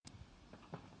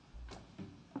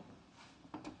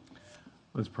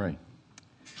Let's pray.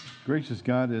 Gracious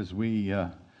God, as we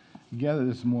gather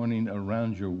this morning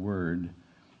around your word,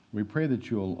 we pray that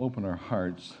you'll open our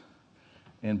hearts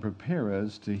and prepare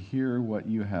us to hear what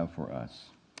you have for us.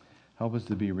 Help us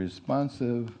to be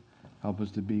responsive, help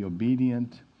us to be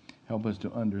obedient, help us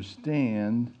to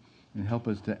understand, and help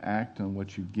us to act on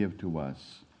what you give to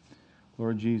us.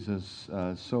 Lord Jesus,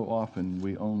 so often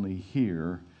we only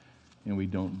hear and we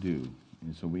don't do.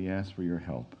 And so we ask for your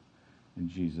help. In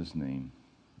Jesus' name,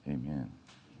 amen.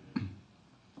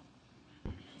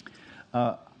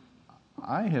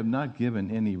 I have not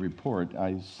given any report.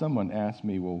 Someone asked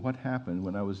me, well, what happened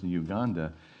when I was in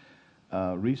Uganda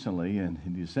recently in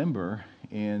December?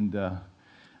 And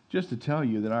just to tell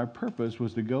you that our purpose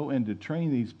was to go and to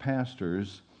train these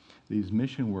pastors, these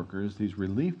mission workers, these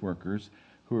relief workers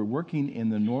who are working in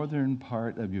the northern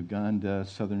part of Uganda,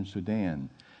 southern Sudan.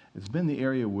 It's been the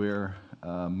area where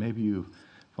maybe you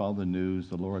follow the news,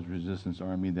 the Lord's Resistance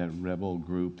Army, that rebel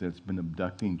group that's been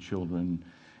abducting children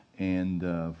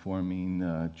and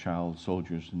forming child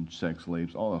soldiers and sex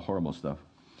slaves, all the horrible stuff.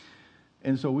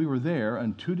 And so we were there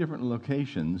on two different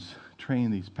locations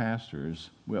training these pastors,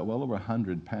 well over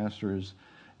 100 pastors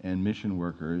and mission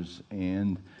workers,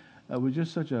 and it was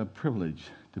just such a privilege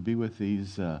to be with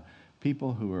these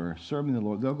people who are serving the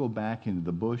Lord. They'll go back into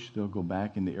the bush, they'll go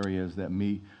back into areas that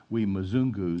we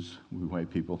Mzungus, we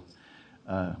white people,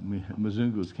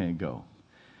 Mzungus can't go.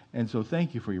 And so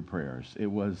thank you for your prayers. It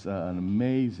was an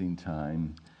amazing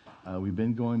time. We've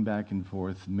been going back and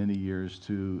forth many years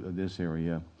to this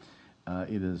area.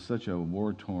 It is such a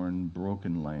war-torn,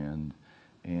 broken land,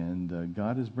 and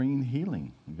God is bringing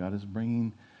healing. God is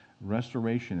bringing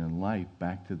restoration and life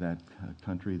back to that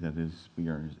country that is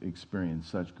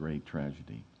experienced such great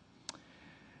tragedy.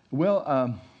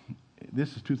 Well,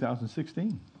 this is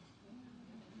 2016.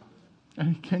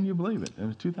 Can you believe it? It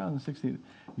was 2016.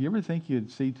 You ever think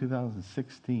you'd see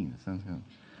 2016?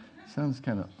 It sounds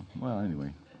kind of, well,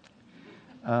 anyway.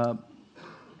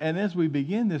 And as we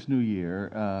begin this new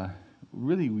year,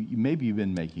 really, maybe you've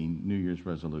been making New Year's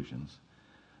resolutions,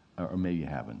 or maybe you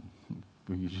haven't.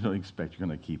 You don't expect you're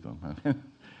going to keep them.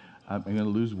 I'm going to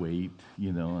lose weight,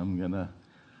 I'm going to,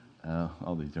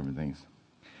 all these different things.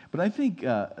 But I think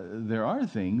there are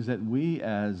things that we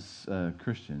as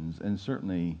Christians, and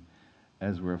certainly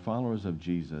as we're followers of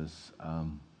Jesus,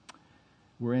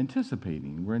 we're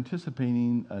anticipating. We're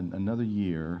anticipating another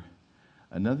year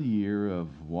of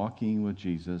walking with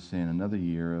Jesus, and another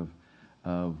year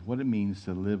of what it means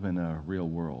to live in a real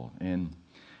world. And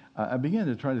I began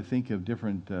to try to think of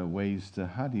different ways to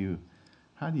how do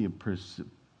you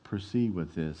proceed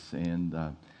with this, and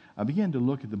I began to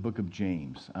look at the book of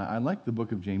James. I like the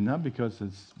book of James, not because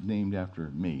it's named after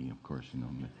me, of course,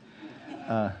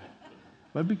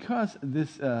 but because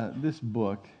this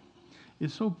book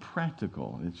is so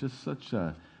practical. It's just such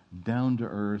a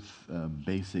down-to-earth,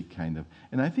 basic kind of,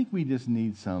 and I think we just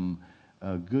need some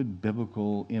good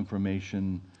biblical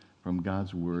information from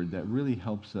God's Word that really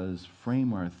helps us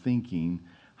frame our thinking.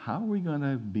 How are we going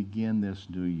to begin this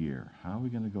new year? How are we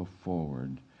going to go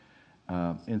forward?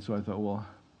 And so I thought, well,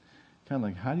 kind of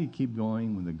like, how do you keep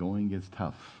going when the going gets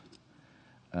tough?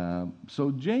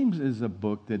 So James is a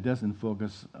book that doesn't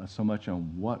focus so much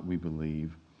on what we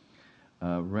believe.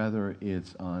 Rather,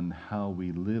 it's on how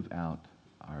we live out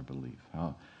our belief,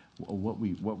 what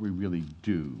we really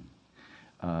do.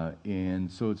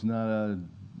 And so it's not a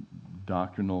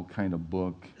doctrinal kind of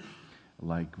book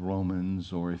like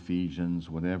Romans or Ephesians,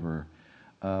 whatever,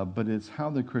 but it's how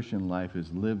the Christian life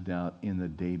is lived out in the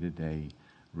day-to-day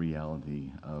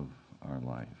reality of our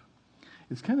life.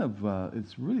 It's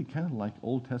it's really kind of like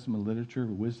Old Testament literature,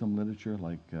 wisdom literature,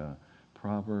 like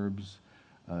Proverbs.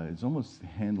 It's almost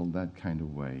handled that kind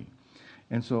of way.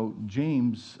 And so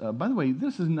James, by the way,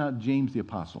 this is not James the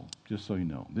Apostle, just so you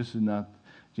know. This is not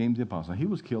James the Apostle. He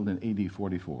was killed in AD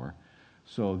 44.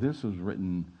 So this was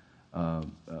written,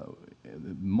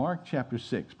 Mark chapter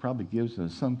 6 probably gives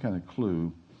us some kind of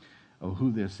clue of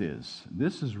who this is.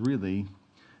 This is really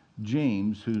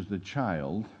James, who's the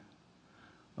child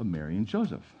of Mary and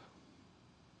Joseph.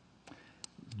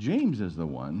 James is the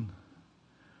one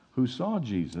who saw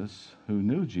Jesus, who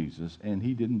knew Jesus, and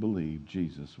he didn't believe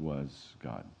Jesus was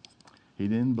God. He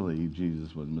didn't believe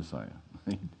Jesus was Messiah.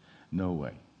 No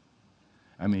way.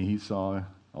 I mean, he saw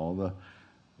all the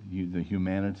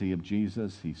humanity of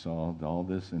Jesus. He saw all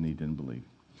this, and he didn't believe.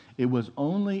 It was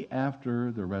only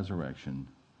after the resurrection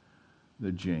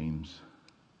that James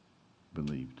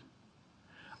believed.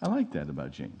 I like that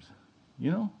about James.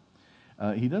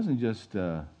 He doesn't just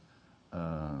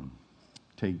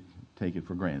take it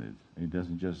for granted. He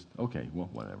doesn't just, okay, well,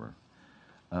 whatever.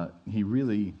 He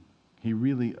really He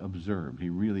really observed. He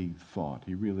really thought.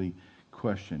 He really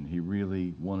questioned. He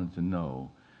really wanted to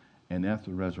know. And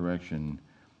after the resurrection,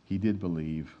 he did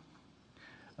believe.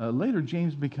 Later,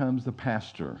 James becomes the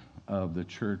pastor of the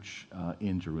church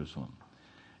in Jerusalem.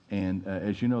 And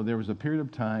as you know, there was a period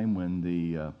of time when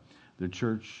the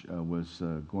church was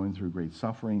going through great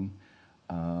suffering.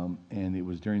 And it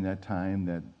was during that time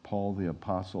that Paul the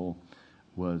apostle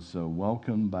was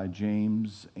welcomed by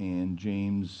James. And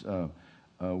James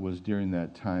was during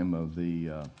that time of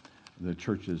the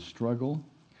church's struggle.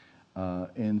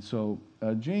 And so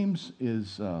James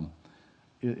is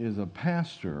a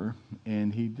pastor,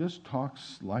 and he just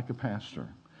talks like a pastor.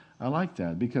 I like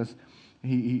that because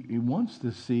he wants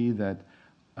to see that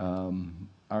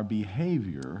our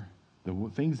behavior, the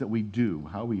things that we do,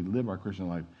 how we live our Christian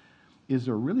life, is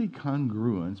there really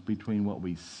congruence between what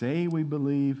we say we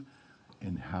believe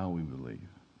and how we believe?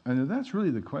 And that's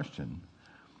really the question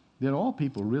that all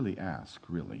people really ask,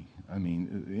 really. I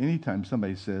mean, anytime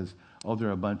somebody says, oh,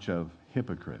 they're a bunch of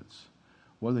hypocrites,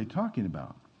 what are they talking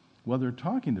about? What they're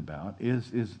talking about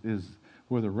is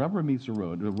where the rubber meets the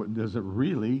road. Does it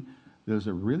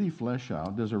really flesh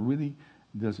out? Does it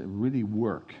really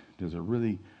work? Does it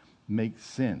really make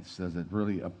sense? Does it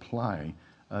really apply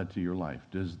to your life?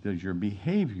 Does your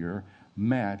behavior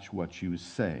match what you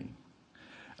say?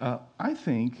 I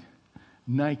think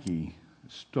Nike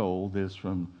stole this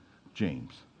from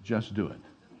James. Just do it.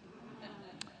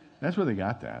 That's where they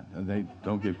got that. They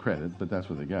don't give credit, but that's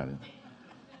where they got it.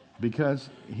 Because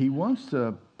he wants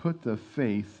to put the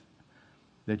faith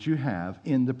that you have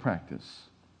into practice.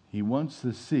 He wants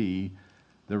to see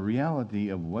the reality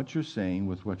of what you're saying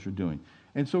with what you're doing.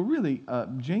 And so really,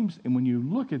 James, and when you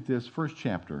look at this first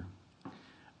chapter,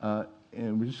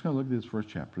 and we're just going to look at this first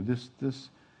chapter,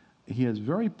 he has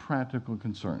very practical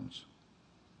concerns.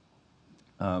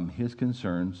 His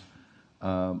concerns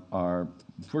are,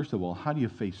 first of all, how do you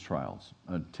face trials,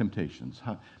 temptations?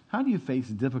 How do you face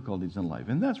difficulties in life?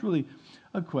 And that's really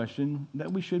a question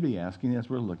that we should be asking as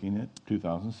we're looking at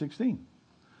 2016.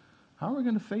 How are we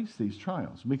going to face these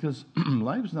trials? Because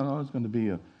life's not always going to be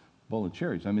a bowl of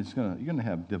cherries. I mean, you're going to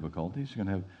have difficulties. You're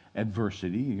going to have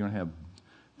adversity. You're going to have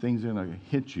things that are going to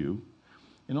hit you.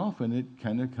 And often it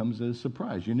kind of comes as a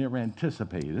surprise. You never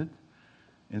anticipate it.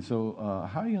 And so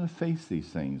how are you going to face these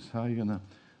things? How are you going to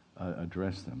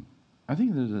address them? I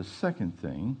think there's a second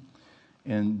thing,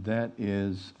 and that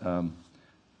is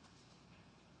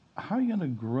how are you going to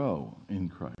grow in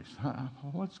Christ?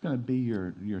 What's going to be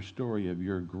your story of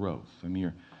your growth? I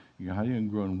mean, how are you going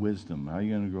to grow in wisdom? How are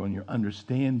you going to grow in your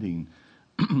understanding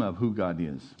of who God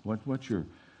is? What's your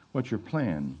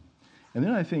plan? And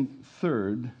then I think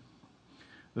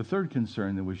the third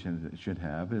concern that we should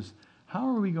have is how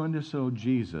are we going to show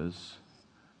Jesus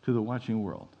to the watching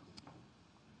world?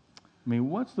 I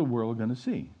mean, what's the world going to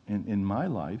see in my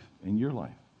life, in your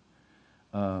life?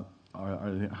 How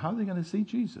are they going to see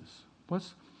Jesus?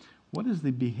 What is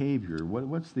the behavior?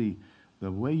 What's the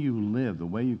way you live, the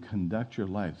way you conduct your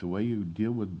life, the way you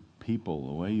deal with people,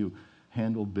 the way you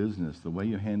handle business, the way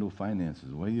you handle finances,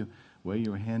 the way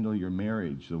you handle your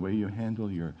marriage, the way you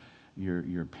handle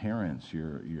your parents,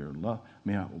 your love? I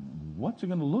mean, what's it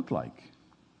going to look like?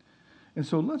 And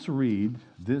so let's read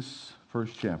this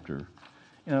first chapter.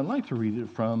 And I'd like to read it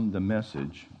from the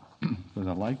Message, because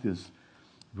I like this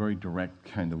very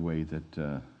direct kind of way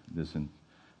that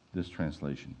this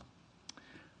translation.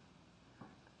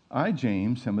 I,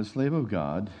 James, am a slave of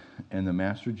God and the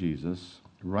Master Jesus,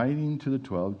 writing to the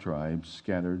 12 tribes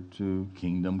scattered to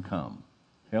kingdom come.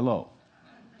 Hello.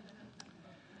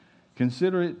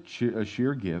 Consider it a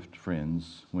sheer gift,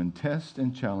 friends, when tests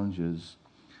and challenges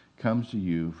comes to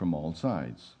you from all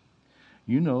sides.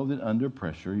 You know that under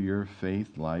pressure, your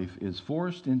faith life is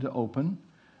forced into open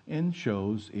and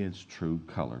shows its true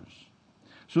colors.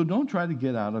 So don't try to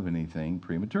get out of anything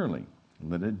prematurely.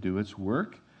 Let it do its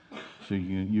work so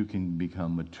you can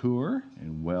become mature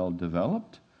and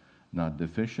well-developed, not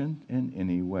deficient in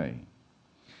any way.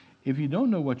 If you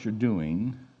don't know what you're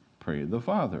doing, pray to the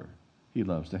Father. He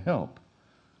loves to help.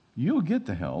 You'll get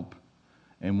the help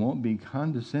and won't be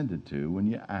condescended to when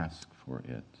you ask for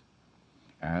it.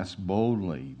 Ask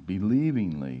boldly,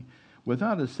 believingly,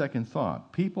 without a second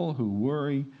thought. People who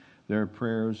worry, their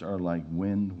prayers are like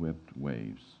wind-whipped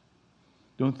waves.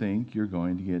 Don't think you're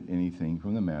going to get anything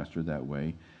from the Master that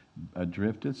way.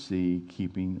 Adrift at sea,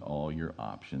 keeping all your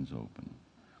options open.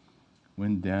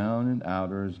 When down and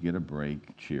outers get a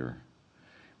break, cheer.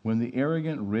 When the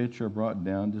arrogant rich are brought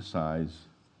down to size,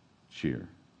 cheer.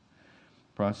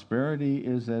 Prosperity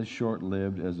is as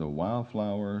short-lived as a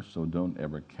wildflower, so don't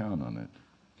ever count on it.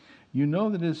 You know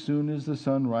that as soon as the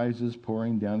sun rises,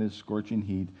 pouring down its scorching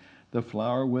heat, The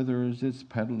flower withers, its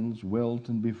petals wilt,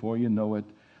 and before you know it,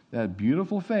 that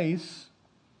beautiful face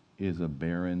is a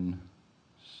barren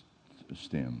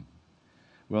stem.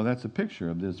 Well, that's a picture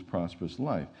of this prosperous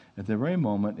life. At the very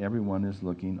moment everyone is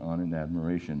looking on in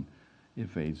admiration, it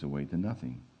fades away to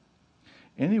nothing.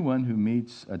 Anyone who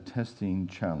meets a testing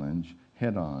challenge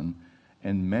head on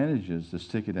and manages to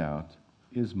stick it out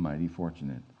is mighty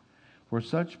fortunate. For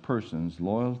such persons,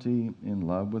 loyalty in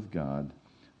love with God,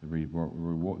 the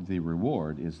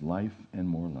reward is life and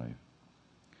more life.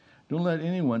 Don't let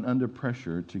anyone under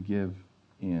pressure to give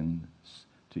in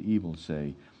to evil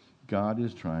say, God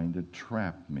is trying to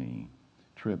trip me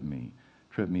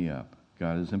up.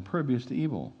 God is impervious to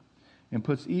evil and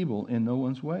puts evil in no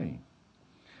one's way.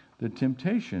 The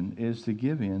temptation is to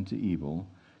give in to evil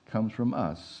comes from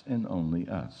us and only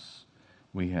us.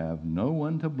 We have no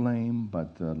one to blame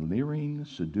but the leering,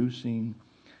 seducing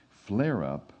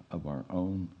flare-up of our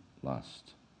own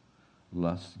lust.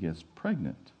 Lust gets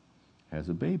pregnant, has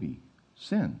a baby,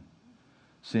 sin.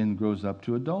 Sin grows up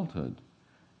to adulthood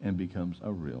and becomes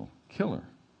a real killer.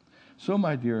 So,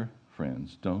 my dear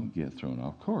friends, don't get thrown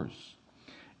off course.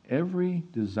 Every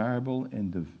desirable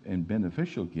and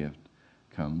beneficial gift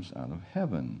comes out of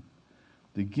heaven.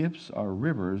 The gifts are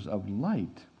rivers of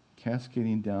light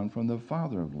cascading down from the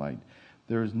Father of light.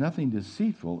 There is nothing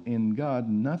deceitful in God,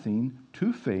 nothing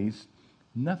two-faced,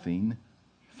 nothing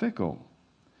fickle.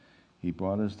 He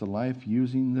brought us to life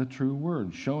using the true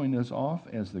word, showing us off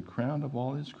as the crown of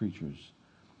all his creatures.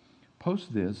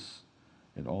 Post this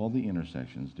at all the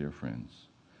intersections, dear friends.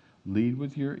 Lead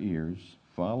with your ears,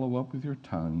 follow up with your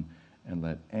tongue, and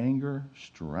let anger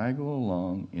straggle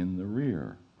along in the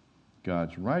rear.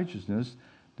 God's righteousness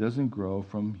doesn't grow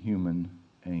from human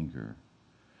anger.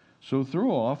 So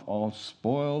throw off all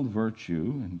spoiled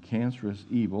virtue and cancerous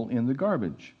evil in the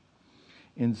garbage.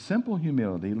 In simple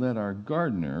humility, let our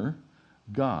gardener,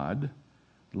 God,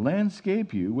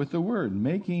 landscape you with the word,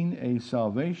 making a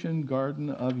salvation garden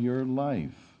of your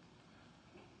life.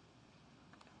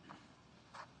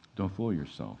 Don't fool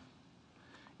yourself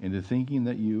into thinking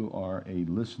that you are a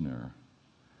listener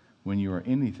when you are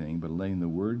anything but letting the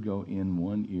word go in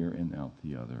one ear and out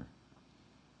the other.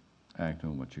 Act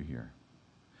on what you hear.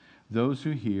 Those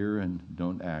who hear and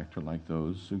don't act are like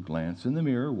those who glance in the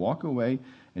mirror, walk away,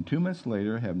 and 2 minutes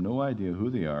later have no idea who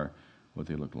they are, what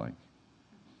they look like.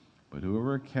 But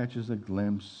whoever catches a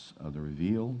glimpse of the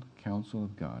revealed counsel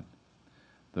of God,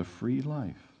 the free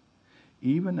life,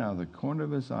 even out of the corner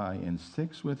of his eye, and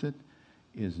sticks with it,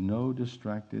 is no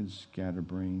distracted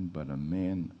scatterbrain, but a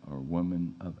man or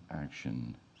woman of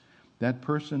action. That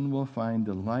person will find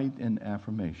delight and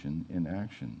affirmation in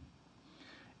action.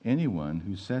 Anyone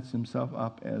who sets himself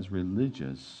up as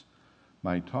religious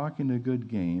by talking a good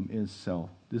game is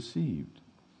self-deceived.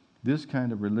 This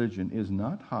kind of religion is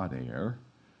not hot air,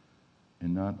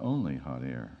 and not only hot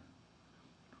air.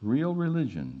 Real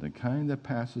religion, the kind that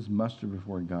passes muster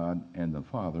before God and the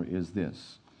Father, is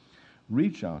this: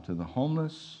 reach out to the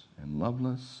homeless and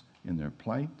loveless in their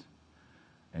plight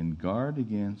and guard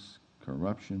against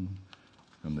corruption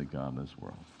from the godless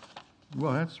world.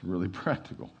 Well, that's really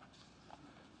practical.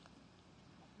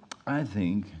 I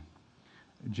think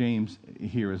James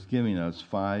here is giving us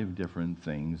 5 different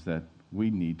things that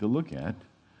we need to look at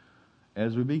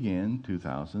as we begin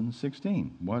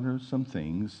 2016. What are some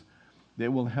things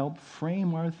that will help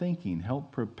frame our thinking,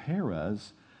 help prepare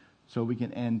us so we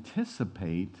can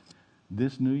anticipate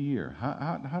this new year?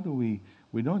 How do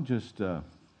we don't just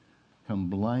come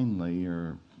blindly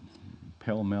or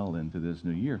pell-mell into this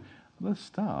new year. Let's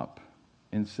stop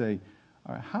and say,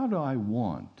 all right, how do I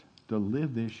want to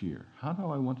live this year? How do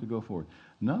I want to go forward?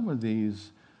 None of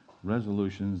these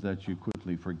resolutions that you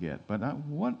quickly forget, but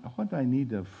what I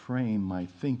need to frame my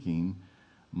thinking,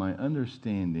 my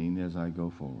understanding as I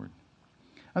go forward.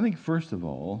 I think first of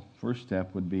all, first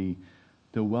step would be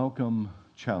to welcome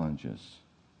challenges.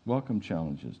 Welcome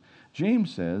challenges.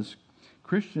 James says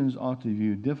Christians ought to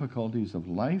view difficulties of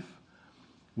life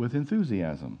with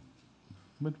enthusiasm.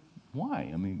 But why?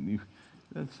 I mean,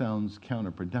 that sounds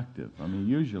counterproductive. I mean,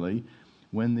 usually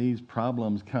when these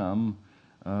problems come,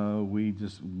 we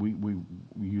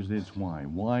usually it's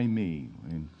why me,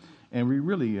 and we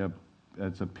really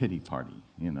it's a pity party,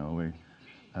 you know.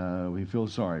 We feel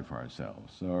sorry for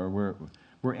ourselves, or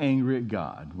we're angry at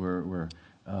God.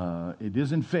 It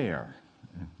isn't fair.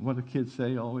 What do kids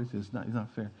say always? It's not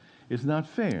fair. It's not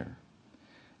fair.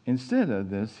 Instead of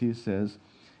this, he says,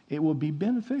 it will be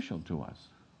beneficial to us.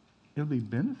 It'll be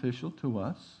beneficial to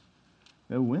us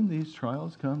that when these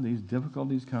trials come, these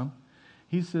difficulties come,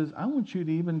 he says, I want you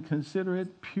to even consider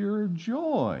it pure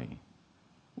joy.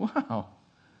 Wow.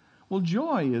 Well,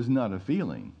 joy is not a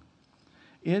feeling.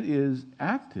 It is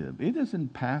active. It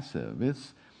isn't passive. It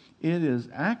is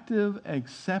active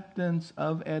acceptance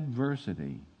of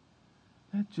adversity.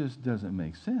 That just doesn't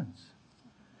make sense.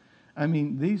 I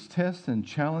mean, these tests and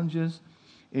challenges,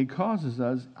 it causes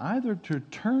us either to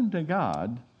turn to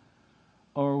God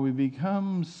or we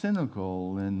become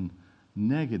cynical and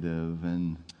negative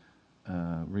and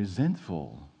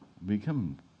resentful. We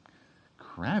become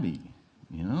crabby,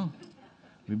 you know.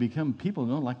 We become people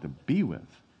we don't like to be with.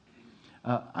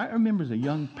 I remember as a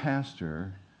young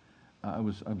pastor, I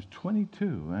was 22,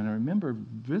 and I remember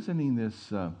visiting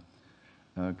this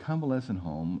convalescent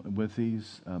home with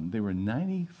these, they were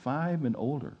 95 and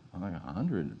older, like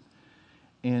 100.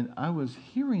 And I was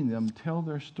hearing them tell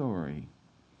their story,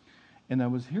 and I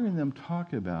was hearing them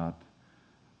talk about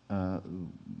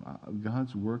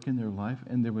God's work in their life,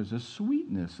 and there was a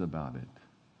sweetness about it.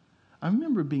 I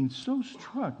remember being so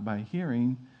struck by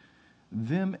hearing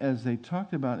them as they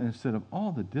talked about, instead of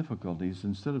all the difficulties,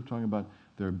 instead of talking about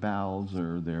their bowels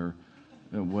or their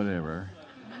whatever,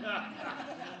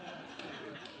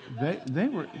 they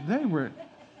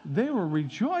were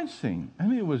rejoicing. I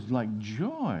mean, it was like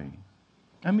joy.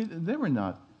 I mean, they were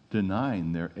not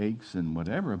denying their aches and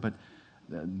whatever, but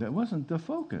that wasn't the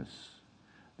focus.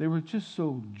 They were just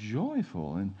so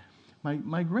joyful. And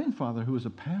my grandfather, who was a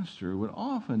pastor, would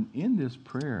often end this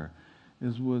prayer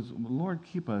was, Lord,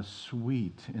 keep us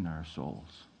sweet in our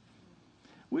souls.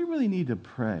 We really need to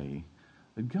pray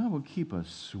that God will keep us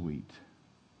sweet.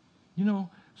 You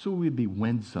know, so we'd be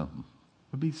winsome.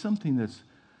 It would be something that's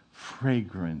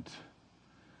fragrant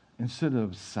instead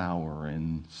of sour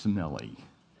and smelly.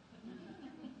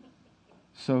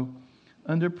 So,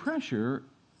 under pressure,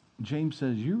 James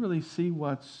says, you really see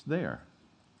what's there.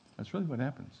 That's really what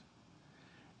happens.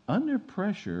 Under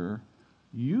pressure,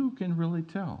 you can really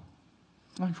tell.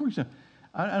 Like, for example,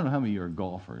 I don't know how many of you are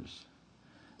golfers,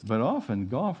 but often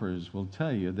golfers will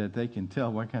tell you that they can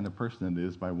tell what kind of person it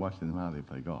is by watching them how they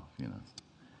play golf, you know.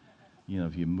 You know,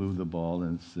 if you move the ball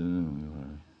and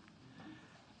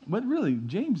but really,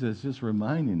 James is just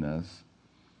reminding us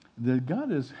that God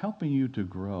is helping you to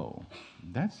grow.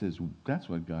 That's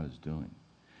what God is doing.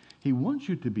 He wants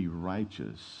you to be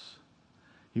righteous.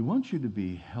 He wants you to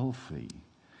be healthy.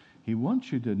 He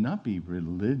wants you to not be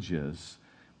religious,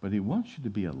 but he wants you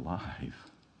to be alive.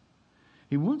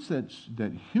 He wants that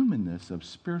humanness of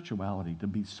spirituality to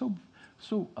be so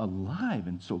alive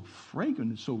and so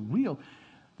fragrant and so real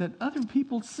that other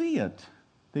people see it.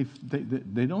 They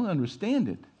don't understand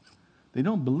it. They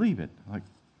don't believe it. Like,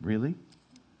 really?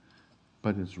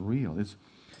 But it's real. It's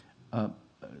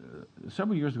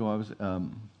several years ago, I was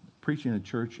preaching at a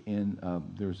church, and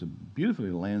there was a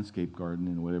beautifully landscaped garden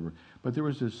and whatever. But there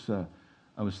was this. I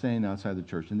was standing outside the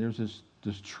church, and there's this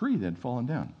tree that had fallen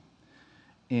down.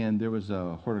 And there was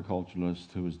a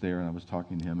horticulturalist who was there, and I was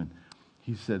talking to him, and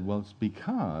he said, well, it's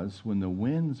because when the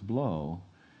winds blow,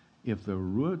 if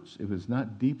it's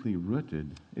not deeply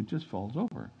rooted, it just falls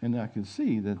over. And I could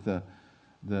see that the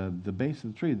base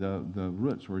of the tree, the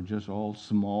roots were just all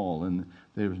small, and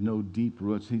there was no deep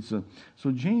roots.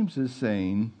 So James is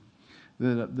saying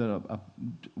that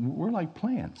we're like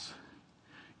plants.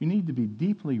 You need to be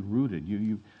deeply rooted.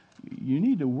 You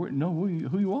need to know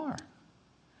who you are.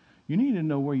 You need to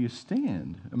know where you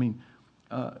stand. I mean,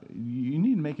 you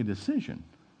need to make a decision.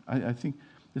 I think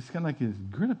it's kind of like you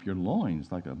grit up your loins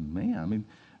like a man. I mean,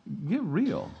 get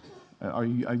real.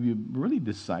 Have you really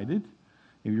decided?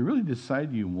 If you really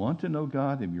decide you want to know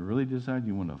God, if you really decide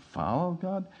you want to follow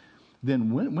God,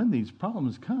 then when these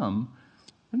problems come,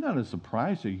 they're not a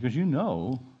surprise to you, because you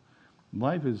know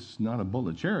life is not a bowl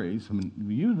of cherries. I mean,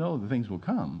 you know the things will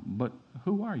come, but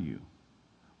who are you?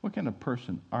 What kind of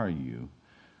person are you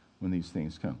when these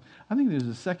things come? I think there's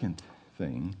a second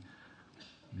thing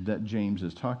that James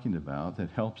is talking about that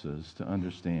helps us to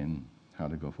understand how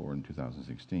to go forward in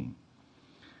 2016.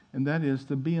 And that is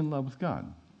to be in love with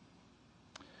God.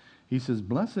 He says,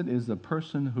 blessed is the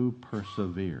person who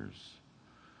perseveres.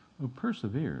 Who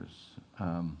perseveres.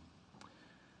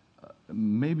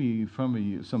 Maybe some of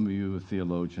you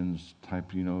theologians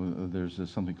type, there's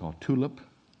something called TULIP.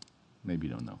 Maybe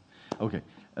you don't know. Okay,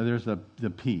 there's the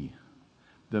P,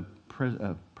 the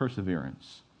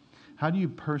perseverance. How do you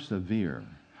persevere?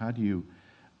 How do you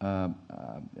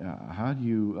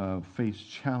face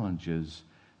challenges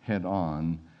head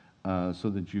on so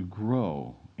that you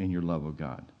grow in your love of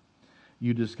God?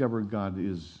 You discover God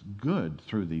is good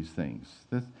through these things.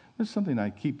 That's something I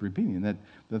keep repeating, that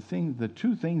the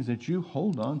two things that you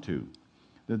hold on to,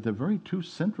 that the very two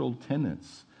central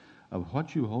tenets of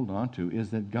what you hold on to is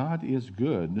that God is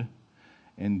good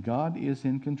and God is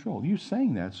in control. You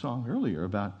sang that song earlier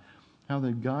about how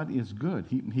that God is good.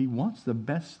 He wants the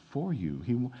best for you.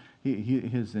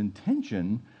 His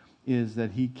intention is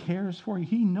that he cares for you.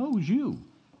 He knows you.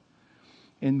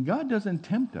 And God doesn't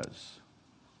tempt us.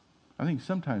 I think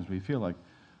sometimes we feel like,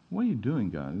 what are you doing,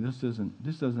 God? This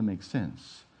doesn't make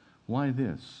sense. Why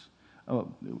this?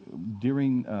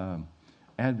 During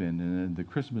Advent and the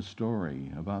Christmas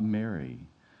story about Mary,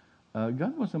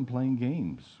 God wasn't playing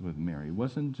games with Mary. It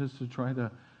wasn't just to try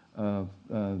to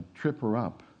trip her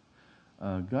up.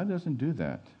 God doesn't do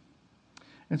that.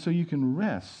 And so you can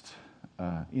rest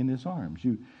in his arms.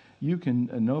 You can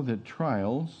know that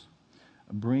trials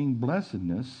bring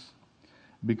blessedness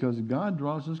because God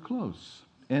draws us close.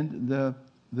 And the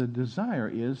desire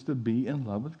is to be in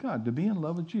love with God, to be in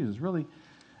love with Jesus. Really,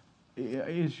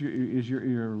 is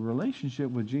your relationship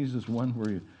with Jesus one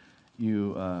where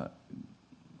you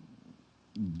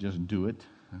just do it,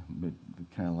 but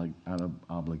kind of like out of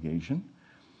obligation?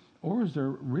 Or is there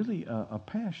really a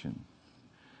passion?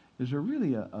 Is there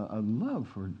really a love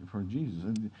for Jesus?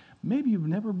 And maybe you've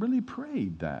never really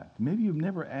prayed that. Maybe you've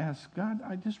never asked, God,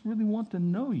 I just really want to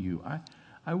know you.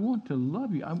 I want to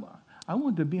love you. I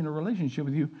want to be in a relationship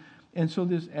with you. And so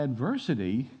this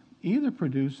adversity either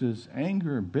produces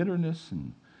anger, bitterness,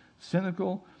 and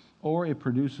cynical, or it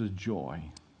produces joy.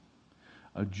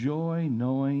 A joy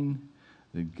knowing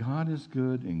that God is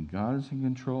good and God is in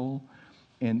control.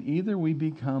 And either we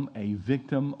become a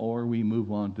victim or we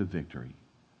move on to victory.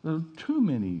 There are too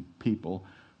many people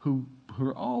who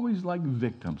are always like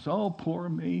victims. Oh, poor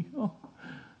me. Oh,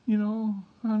 I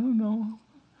don't know.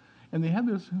 And they have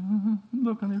this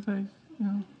look on their face.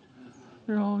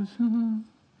 They're always.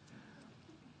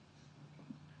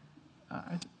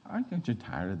 Aren't you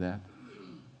tired of that?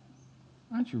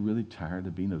 Aren't you really tired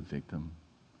of being a victim?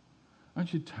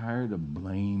 Aren't you tired of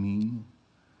blaming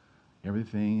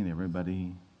everything and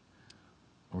everybody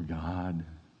or God?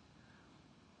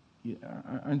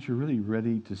 Aren't you really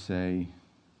ready to say,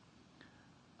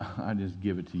 I just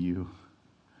give it to you?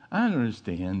 I don't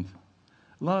understand.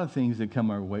 A lot of things that come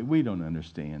our way, we don't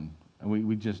understand.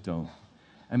 We just don't.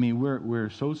 I mean, we're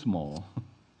so small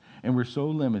and we're so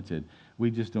limited.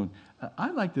 We just don't. I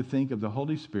like to think of the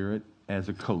Holy Spirit as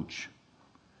a coach.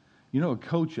 A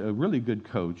coach, a really good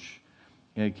coach,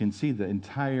 can see the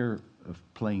entire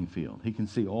playing field. He can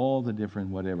see all the different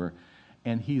whatever.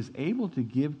 And he's able to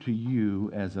give to you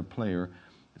as a player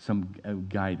some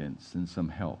guidance and some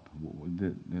help.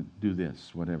 Do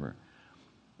this, whatever.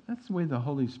 That's the way the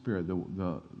Holy Spirit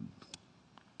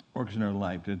works in our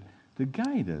life, to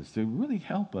guide us, to really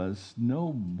help us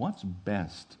know what's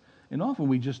best. And often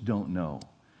we just don't know.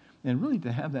 And really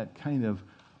to have that kind of,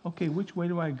 okay, which way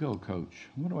do I go, coach?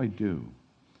 What do I do?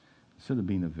 Instead of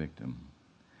being a victim.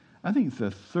 I think the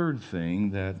third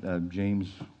thing that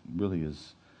James really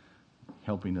is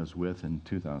helping us with in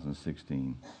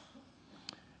 2016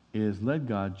 is let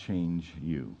God change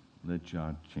you. Let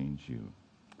God change you.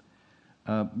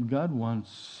 God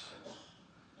wants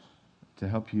to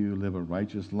help you live a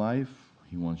righteous life.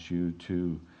 He wants you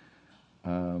to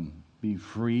be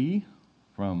free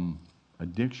from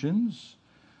addictions,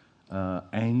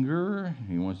 anger.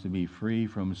 He wants to be free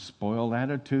from spoiled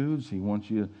attitudes. He wants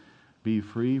you to be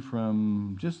free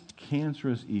from just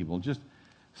cancerous evil, just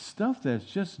stuff that's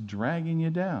just dragging you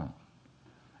down.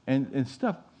 And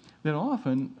stuff that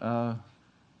often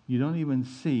you don't even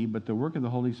see, but the work of the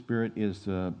Holy Spirit is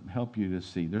to help you to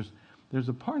see. There's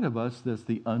a part of us that's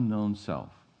the unknown self.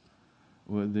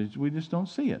 We just don't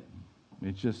see it.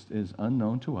 It just is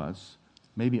unknown to us.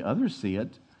 Maybe others see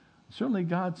it. Certainly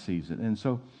God sees it. And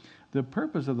so the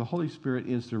purpose of the Holy Spirit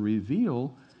is to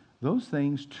reveal those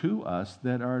things to us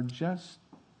that are just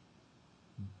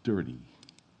dirty,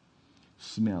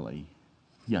 smelly,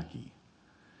 yucky.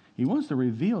 He wants to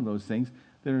reveal those things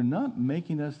that are not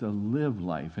making us to live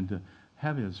life and to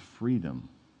have His freedom.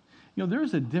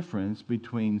 There's a difference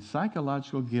between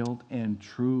psychological guilt and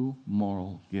true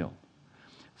moral guilt.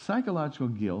 Psychological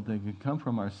guilt that can come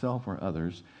from ourselves or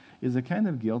others is a kind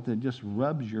of guilt that just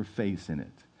rubs your face in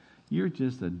it. You're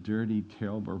just a dirty,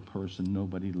 terrible person.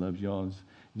 Nobody loves you.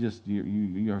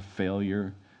 You're a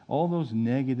failure. All those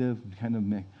negative kind of...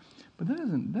 But that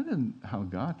isn't how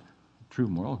God... True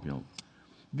moral guilt.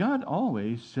 God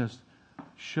always just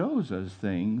shows us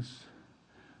things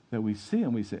that we see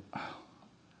and we say,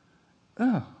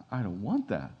 I don't want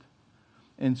that.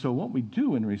 And so what we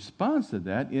do in response to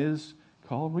that is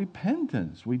called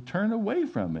repentance. We turn away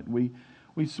from it. We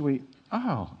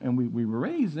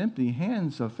raise empty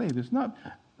hands of faith. It's not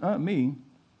me.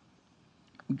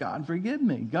 God forgive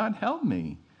me. God help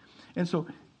me. And so,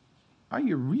 are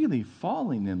you really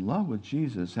falling in love with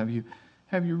Jesus? Have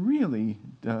have you really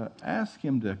asked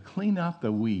him to clean out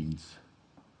the weeds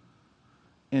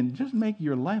and just make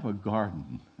your life a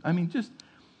garden? I mean, just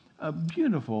a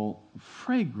beautiful,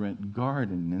 fragrant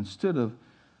garden instead of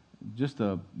just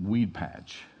a weed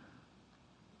patch.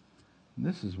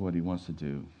 This is what he wants to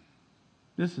do.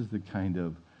 This is the kind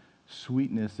of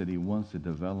sweetness that he wants to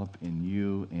develop in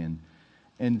you,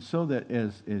 and so that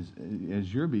as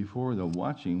you're before the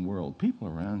watching world, people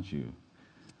around you,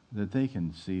 that they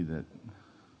can see that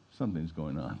something's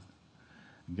going on.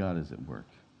 God is at work.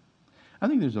 I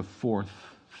think there's a fourth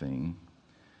thing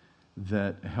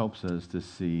that helps us to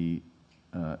see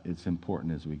it's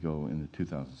important as we go into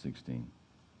 2016,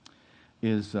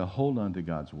 is hold on to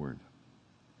God's word.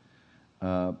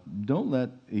 Don't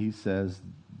let, he says,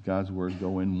 God's word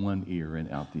go in one ear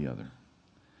and out the other.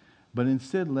 But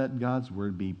instead, let God's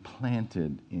word be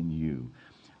planted in you.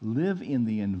 Live in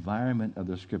the environment of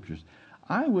the Scriptures.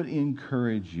 I would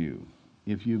encourage you,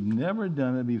 if you've never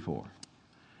done it before,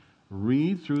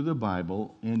 read through the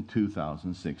Bible in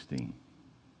 2016.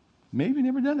 Maybe you've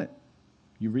never done it.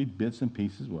 You read bits and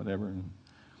pieces, whatever,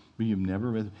 but you've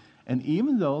never read it. And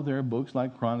even though there are books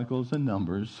like Chronicles and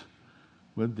Numbers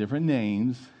with different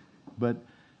names, but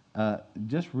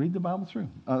just read the Bible through.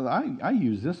 I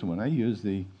use this one. I use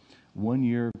the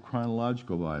one-year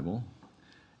chronological Bible.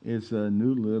 It's a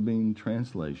New Living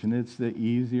Translation. It's the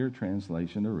easier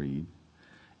translation to read.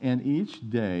 And each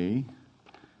day,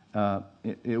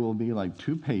 it will be like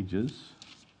 2 pages.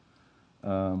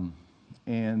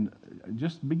 And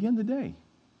just begin the day.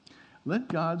 Let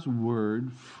God's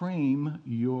word frame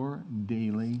your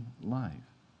daily life.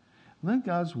 Let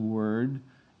God's word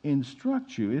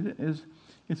instruct you.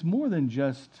 It's more than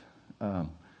just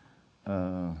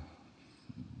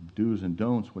do's and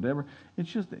don'ts, whatever.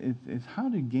 It's how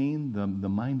to gain the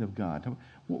mind of God.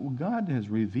 God has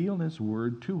revealed his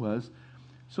word to us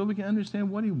so we can understand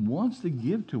what he wants to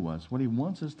give to us, what he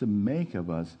wants us to make of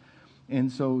us.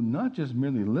 And so not just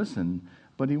merely listen,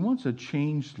 but he wants a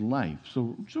changed life.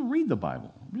 So read the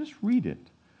Bible. Just read it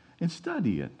and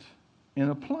study it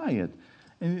and apply it.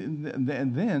 And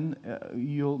then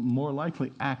you'll more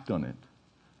likely act on it.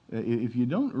 If you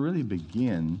don't really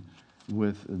begin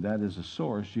with that as a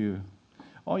source,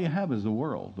 all you have is the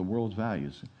world's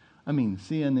values. I mean,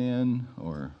 CNN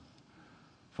or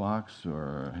Fox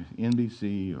or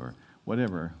NBC or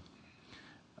whatever,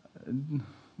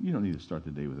 you don't need to start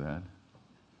the day with that.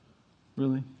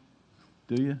 Really?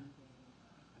 Do you?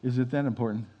 Is it that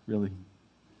important? Really?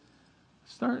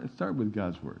 Start with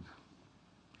God's word.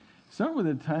 Start with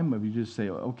a time of you just say,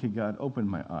 okay, God, open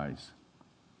my eyes.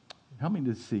 Help me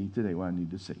to see today what I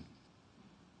need to see.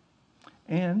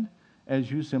 And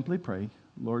as you simply pray,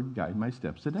 Lord, guide my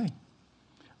steps today.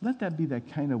 Let that be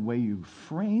that kind of way you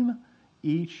frame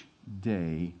each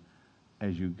day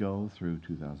as you go through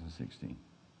 2016.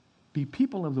 Be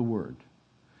people of the word.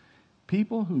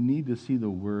 People who need to see the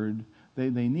word, they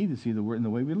need to see the word in the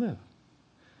way we live.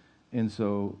 And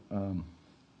so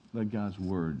let God's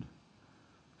word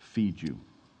feed you.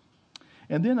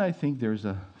 And then I think there's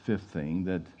a fifth thing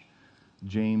that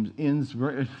James ends,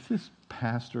 this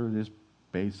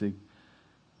basic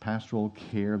pastoral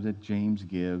care that James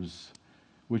gives,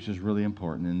 which is really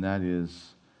important, and that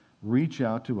is reach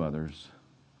out to others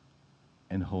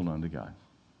and hold on to God.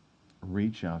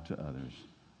 Reach out to others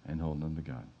and hold on to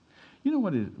God. You know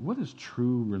what is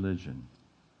true religion?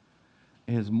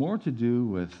 It has more to do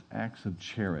with acts of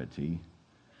charity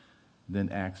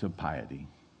than acts of piety.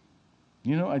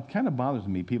 You know, it kind of bothers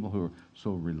me, people who are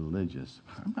so religious.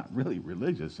 I'm not really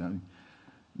religious. I'm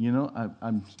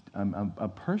a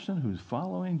person who's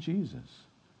following Jesus.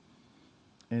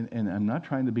 And I'm not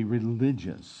trying to be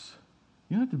religious.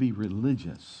 You don't have to be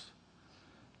religious.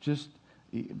 Just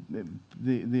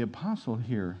the apostle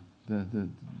here, the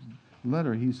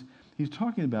letter, he's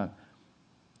talking about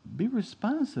be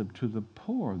responsive to the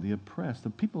poor, the oppressed,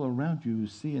 the people around you who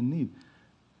see a need.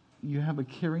 You have a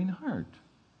caring heart.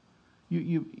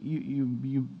 You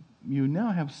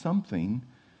now have something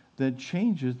that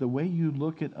changes the way you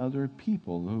look at other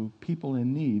people, people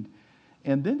in need.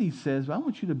 And then he says, I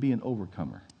want you to be an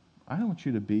overcomer. I don't want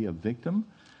you to be a victim.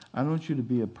 I don't want you to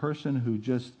be a person who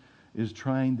just is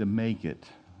trying to make it,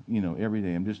 every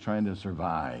day. I'm just trying to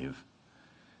survive.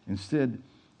 Instead,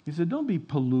 he said, don't be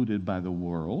polluted by the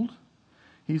world.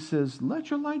 He says, let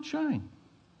your light shine.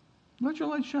 Let your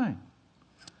light shine.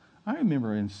 I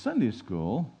remember in Sunday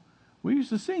school, we used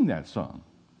to sing that song.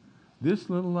 This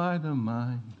little light of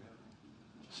mine.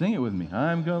 Sing it with me.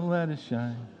 I'm going to let it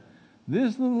shine.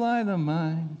 This little light of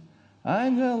mine.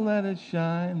 I'm going to let it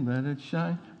shine. Let it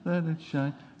shine. Let it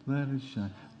shine. Let it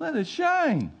shine. Let it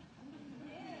shine.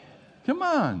 Come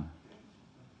on.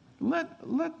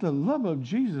 let the love of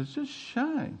Jesus just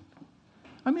shine.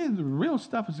 I mean, the real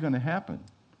stuff is going to happen.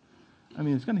 I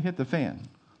mean, it's going to hit the fan.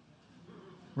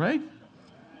 Right?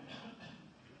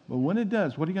 But when it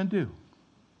does, what are you going to do?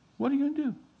 What are you going to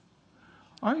do?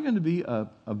 Are you going to be a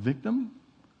victim?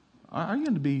 Are you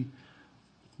going to be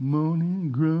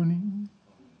moaning, groaning?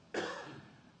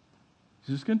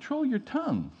 Just control your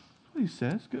tongue. That's what he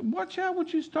says. Watch out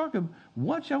what you talk about.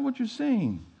 Watch out what you're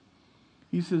saying.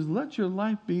 He says, let your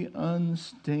life be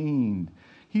unstained.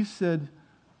 He said,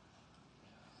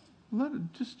 let it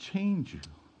just change you.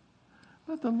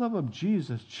 Let the love of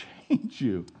Jesus change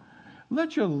you.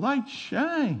 Let your light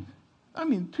shine. I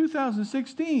mean,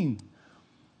 2016.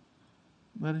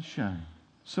 Let it shine.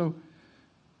 So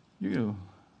you're going to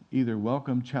either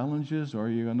welcome challenges or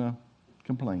you're going to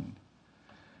complain.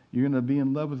 You're going to be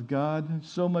in love with God,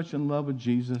 so much in love with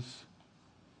Jesus,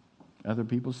 other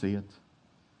people see it.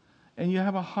 And you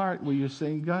have a heart where you're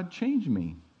saying, God, change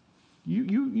me. You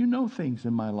know things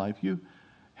in my life. You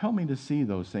help me to see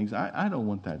those things. I don't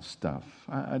want that stuff.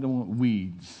 I don't want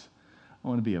weeds. I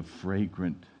want to be a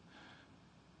fragrant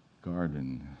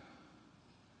garden.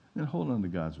 And hold on to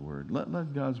God's word.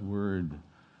 Let God's word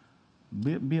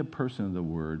be a person of the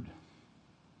word.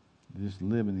 Just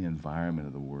live in the environment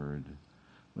of the word.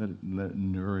 Let it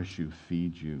nourish you,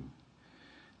 feed you.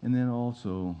 And then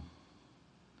also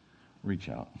reach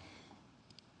out.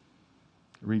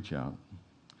 Reach out.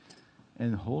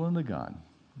 And hold on to God.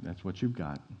 That's what you've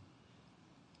got.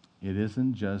 It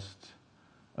isn't just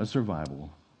a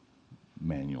survival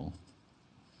manual.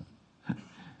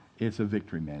 It's a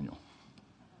victory manual.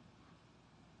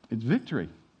 It's victory.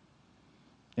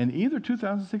 And either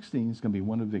 2016 is going to be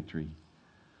one of victory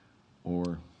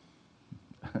or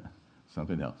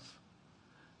something else.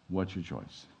 What's your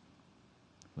choice?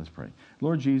 Let's pray.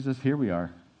 Lord Jesus, here we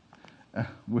are.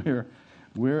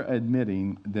 We're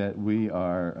admitting that we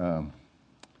are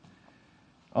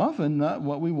often not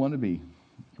what we want to be.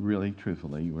 Really,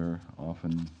 truthfully, we're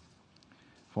often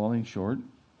falling short.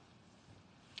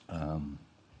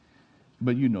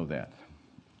 But you know that.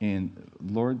 And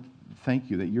Lord, thank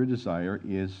you that your desire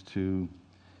is to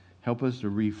help us to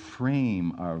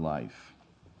reframe our life.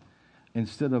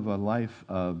 Instead of a life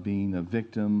of being a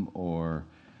victim or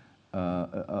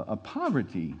a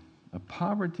poverty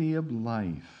of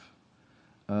life,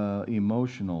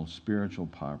 emotional, spiritual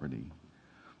poverty.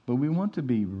 But we want to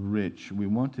be rich. We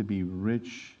want to be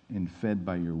rich and fed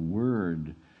by your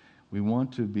word. We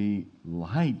want to be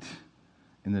light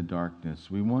in the darkness.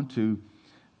 We want to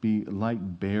be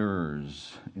light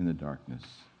bearers in the darkness.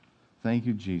 Thank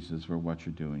you, Jesus, for what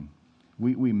you're doing.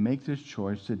 We make this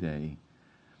choice today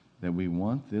that we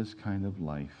want this kind of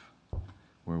life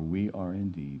where we are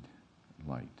indeed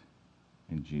light.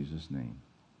 In Jesus' name,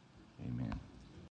 amen.